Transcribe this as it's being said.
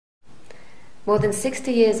More than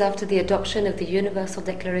 60 years after the adoption of the Universal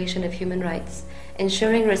Declaration of Human Rights,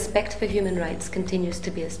 ensuring respect for human rights continues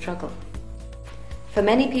to be a struggle. For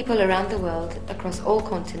many people around the world, across all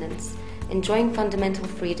continents, enjoying fundamental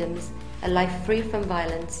freedoms, a life free from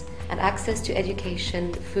violence, and access to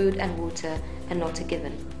education, food and water are not a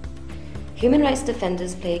given. Human rights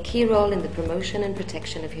defenders play a key role in the promotion and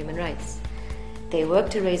protection of human rights. They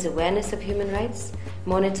work to raise awareness of human rights,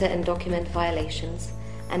 monitor and document violations,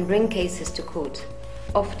 and bring cases to court,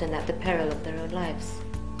 often at the peril of their own lives.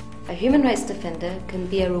 A human rights defender can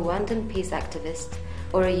be a Rwandan peace activist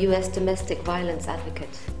or a US domestic violence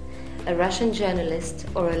advocate, a Russian journalist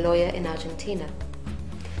or a lawyer in Argentina.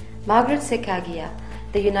 Margaret Sekagia,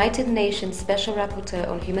 the United Nations Special Rapporteur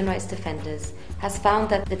on Human Rights Defenders, has found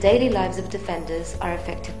that the daily lives of defenders are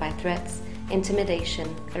affected by threats,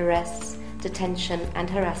 intimidation, arrests, detention and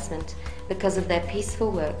harassment because of their peaceful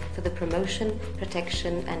work for the promotion,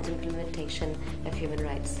 protection and implementation of human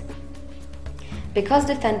rights. Because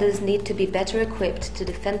defenders need to be better equipped to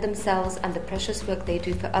defend themselves and the precious work they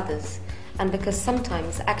do for others, and because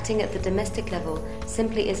sometimes acting at the domestic level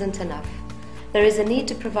simply isn't enough, there is a need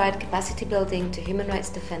to provide capacity building to human rights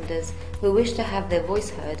defenders who wish to have their voice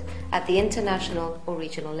heard at the international or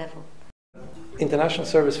regional level. International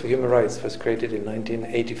Service for Human Rights was created in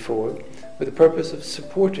 1984 with the purpose of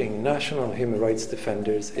supporting national human rights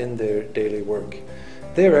defenders in their daily work.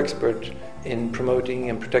 They are expert in promoting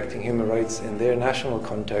and protecting human rights in their national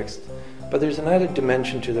context, but there's an added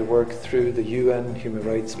dimension to their work through the UN human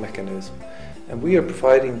rights mechanism, and we are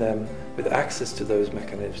providing them with access to those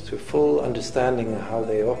mechanisms, to a full understanding of how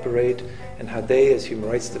they operate and how they as human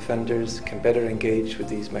rights defenders can better engage with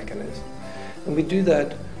these mechanisms. And we do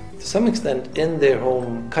that to some extent in their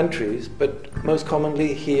home countries, but most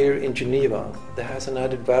commonly here in Geneva. That has an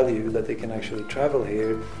added value that they can actually travel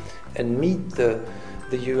here and meet the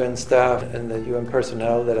UN staff and the UN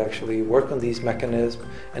personnel that actually work on these mechanisms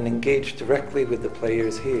and engage directly with the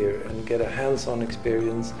players here and get a hands-on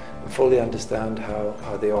experience and fully understand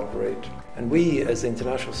how they operate. And we, as the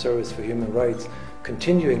International Service for Human Rights,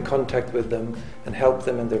 continue in contact with them and help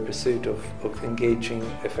them in their pursuit of engaging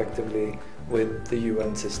effectively with the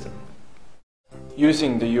UN system.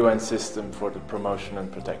 Using the UN system for the promotion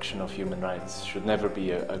and protection of human rights should never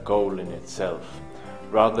be a goal in itself.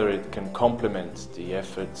 Rather, it can complement the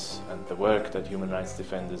efforts and the work that human rights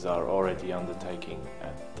defenders are already undertaking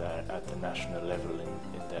at the national level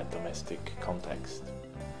in their domestic context.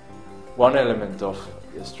 One element of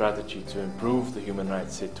the strategy to improve the human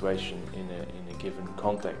rights situation in a given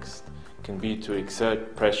context can be to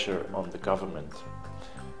exert pressure on the government,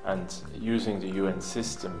 and using the UN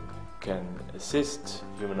system can assist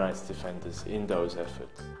human rights defenders in those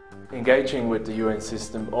efforts. Engaging with the UN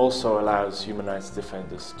system also allows human rights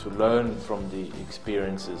defenders to learn from the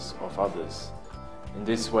experiences of others. In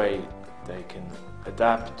this way, they can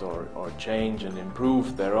adapt or change and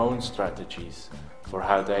improve their own strategies for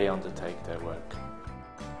how they undertake their work.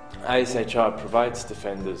 ISHR provides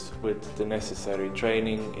defenders with the necessary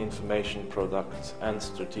training, information products and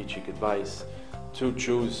strategic advice to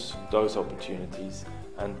choose those opportunities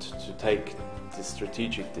and to take the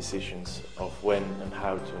strategic decisions of when and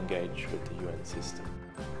how to engage with the UN system.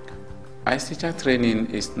 ISHR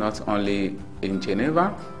training is not only in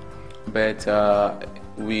Geneva, but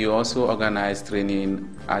we also organize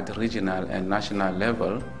training at regional and national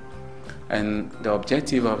level. And the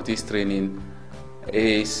objective of this training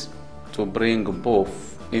is to bring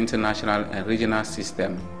both international and regional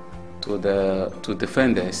system to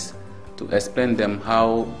defenders, to explain them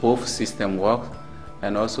how both systems work,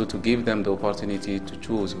 and also to give them the opportunity to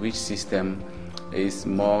choose which system is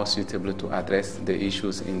more suitable to address the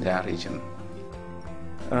issues in their region.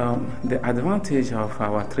 The advantage of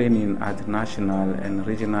our training at national and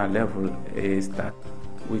regional level is that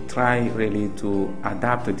we try really to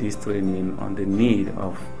adapt this training on the need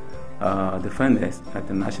of defenders at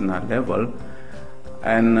the national level,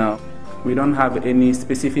 and we don't have any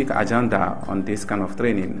specific agenda on this kind of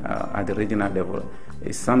training at the regional level.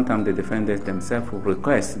 It's sometimes the defenders themselves who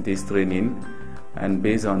request this training and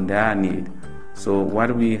based on their need. So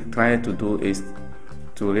what we try to do is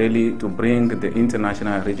to bring the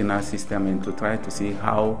international and regional system and to try to see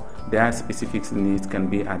how their specific needs can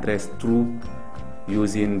be addressed through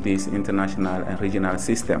using this international and regional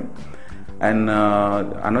system. And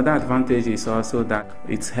another advantage is also that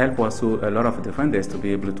it's helped also a lot of defenders to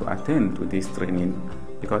be able to attend to this training,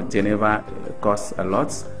 because Geneva costs a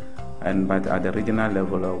lot, but at the regional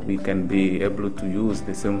level we can be able to use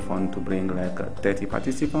the same fund to bring like 30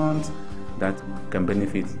 participants that can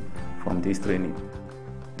benefit from this training.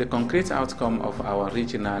 The concrete outcome of our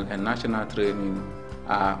regional and national training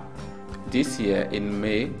are This year, in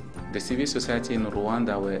May, the civil society in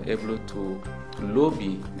Rwanda were able to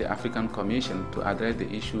lobby the African Commission to address the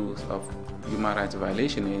issues of human rights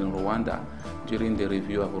violation in Rwanda during the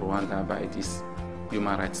review of Rwanda by this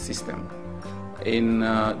human rights system. In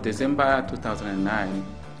December 2009,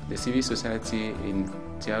 the civil society in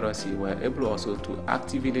DRC were able also to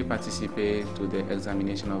actively participate to the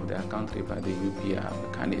examination of their country by the UPR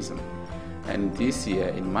mechanism. And this year,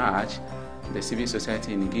 in March, the civil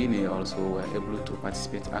society in Guinea also were able to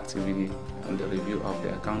participate actively in the review of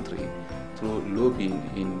their country through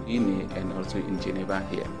lobbying in Guinea and also in Geneva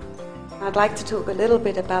here. I'd like to talk a little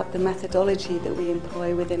bit about the methodology that we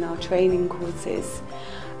employ within our training courses.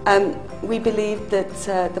 We believe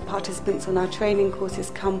that the participants on our training courses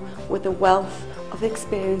come with a wealth of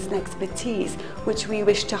experience and expertise which we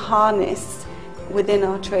wish to harness within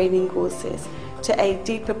our training courses to aid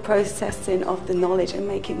deeper processing of the knowledge and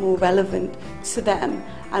make it more relevant to them,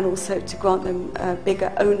 and also to grant them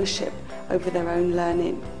bigger ownership over their own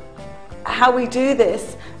learning. How we do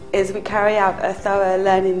this is we carry out a thorough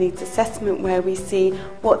learning needs assessment where we see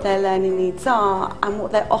what their learning needs are and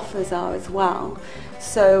what their offers are as well.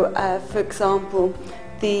 So, for example,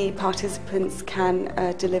 the participants can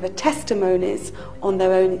deliver testimonies on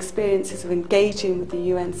their own experiences of engaging with the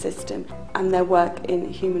UN system and their work in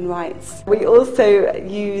human rights. We also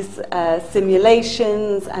use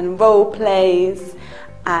simulations and role plays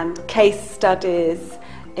and case studies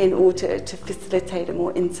in order to facilitate a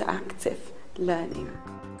more interactive learning.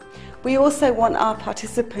 We also want our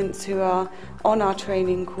participants who are on our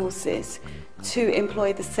training courses to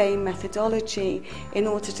employ the same methodology in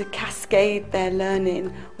order to cascade their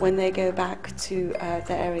learning when they go back to their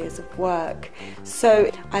areas of work.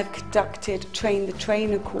 So I've conducted train the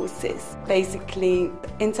trainer courses, basically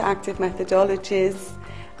interactive methodologies,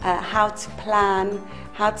 how to plan,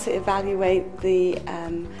 how to evaluate the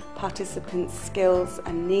participants' skills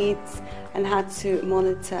and needs, and how to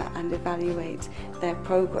monitor and evaluate their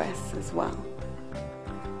progress as well.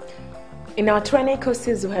 In our training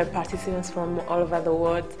courses, we have participants from all over the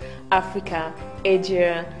world: Africa,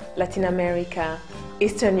 Asia, Latin America,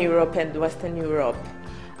 Eastern Europe and Western Europe.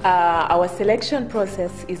 Our selection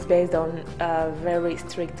process is based on very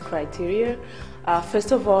strict criteria.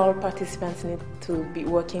 First of all, participants need to be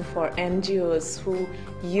working for NGOs who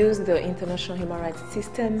use the international human rights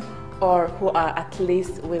system or who are at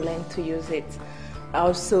least willing to use it.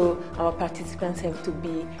 Also, our participants have to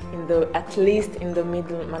be at least in the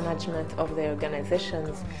middle management of their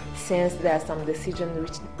organizations, since there are some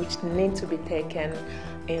decisions which need to be taken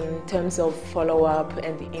in terms of follow-up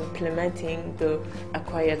and implementing the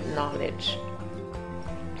acquired knowledge.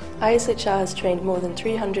 ISHR has trained more than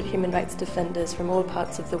 300 human rights defenders from all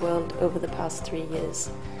parts of the world over the past 3 years.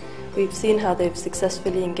 We've seen how they've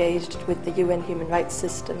successfully engaged with the UN human rights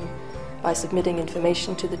system by submitting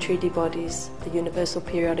information to the treaty bodies, the Universal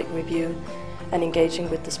Periodic Review, and engaging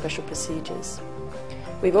with the special procedures.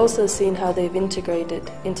 We've also seen how they've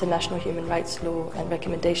integrated international human rights law and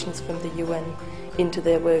recommendations from the UN into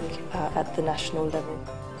their work at the national level.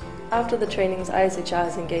 After the trainings, ISHR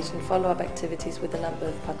has engaged in follow-up activities with a number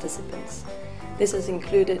of participants. This has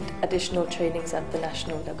included additional trainings at the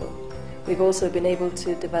national level. We've also been able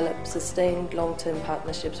to develop sustained long-term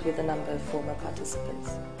partnerships with a number of former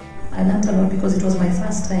participants. I learned a lot because it was my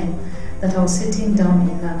first time that I was sitting down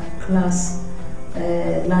in a class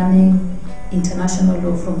learning international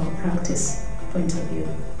law from a practice point of view.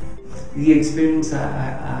 The experience that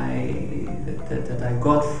I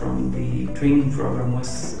got from the training program was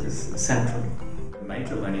central. The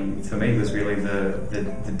major learning for me was really the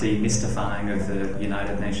demystifying of the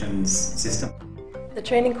United Nations system. The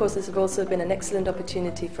training courses have also been an excellent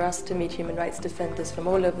opportunity for us to meet human rights defenders from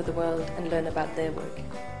all over the world and learn about their work.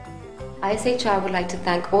 ISHR would like to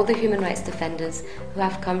thank all the human rights defenders who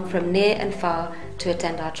have come from near and far to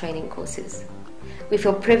attend our training courses. We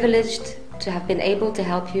feel privileged to have been able to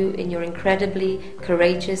help you in your incredibly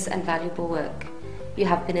courageous and valuable work. You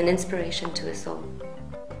have been an inspiration to us all.